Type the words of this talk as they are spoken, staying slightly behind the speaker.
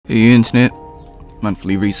Hey internet,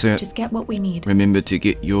 monthly reset. Just get what we need. Remember to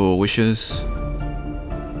get your wishes.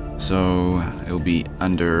 So it'll be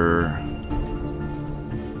under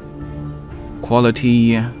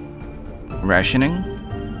quality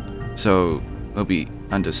rationing. So it'll be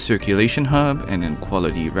under circulation hub and then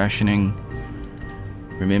quality rationing.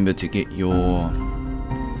 Remember to get your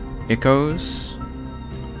echoes.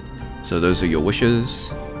 So those are your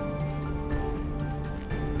wishes.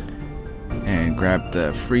 And grab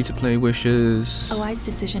the free-to-play wishes. A wise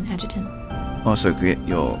decision, Adjutant. Also get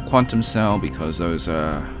your quantum cell because those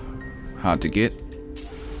are hard to get.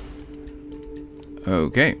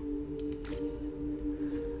 Okay.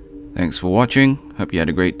 Thanks for watching. Hope you had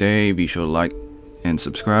a great day. Be sure to like and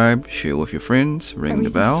subscribe. Share with your friends. Ring the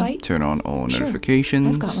bell. Turn on all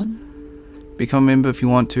notifications. I've got one. Become a member if you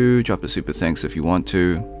want to. Drop a super thanks if you want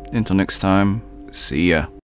to. Until next time. See ya.